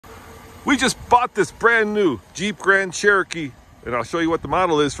We just bought this brand new Jeep Grand Cherokee, and I'll show you what the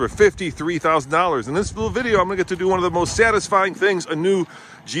model is for $53,000. In this little video, I'm gonna get to do one of the most satisfying things a new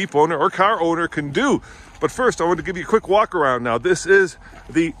Jeep owner or car owner can do. But first, I want to give you a quick walk around. Now, this is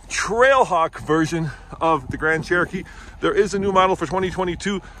the Trailhawk version of the Grand Cherokee. There is a new model for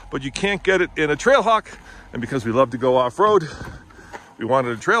 2022, but you can't get it in a Trailhawk. And because we love to go off-road, we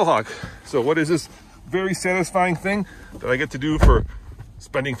wanted a Trailhawk. So what is this very satisfying thing that I get to do for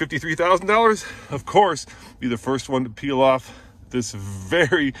spending $53,000? Of course, be the first one to peel off this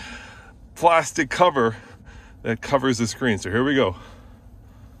very plastic cover that covers the screen. So here we go.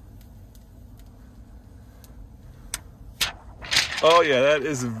 Oh yeah, that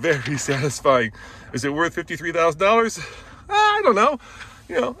is very satisfying. Is it worth $53,000? I don't know.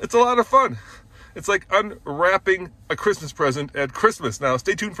 You know, it's a lot of fun. It's like unwrapping a Christmas present at Christmas. Now,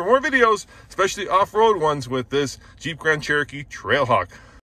 stay tuned for more videos, especially off-road ones with this Jeep Grand Cherokee Trailhawk.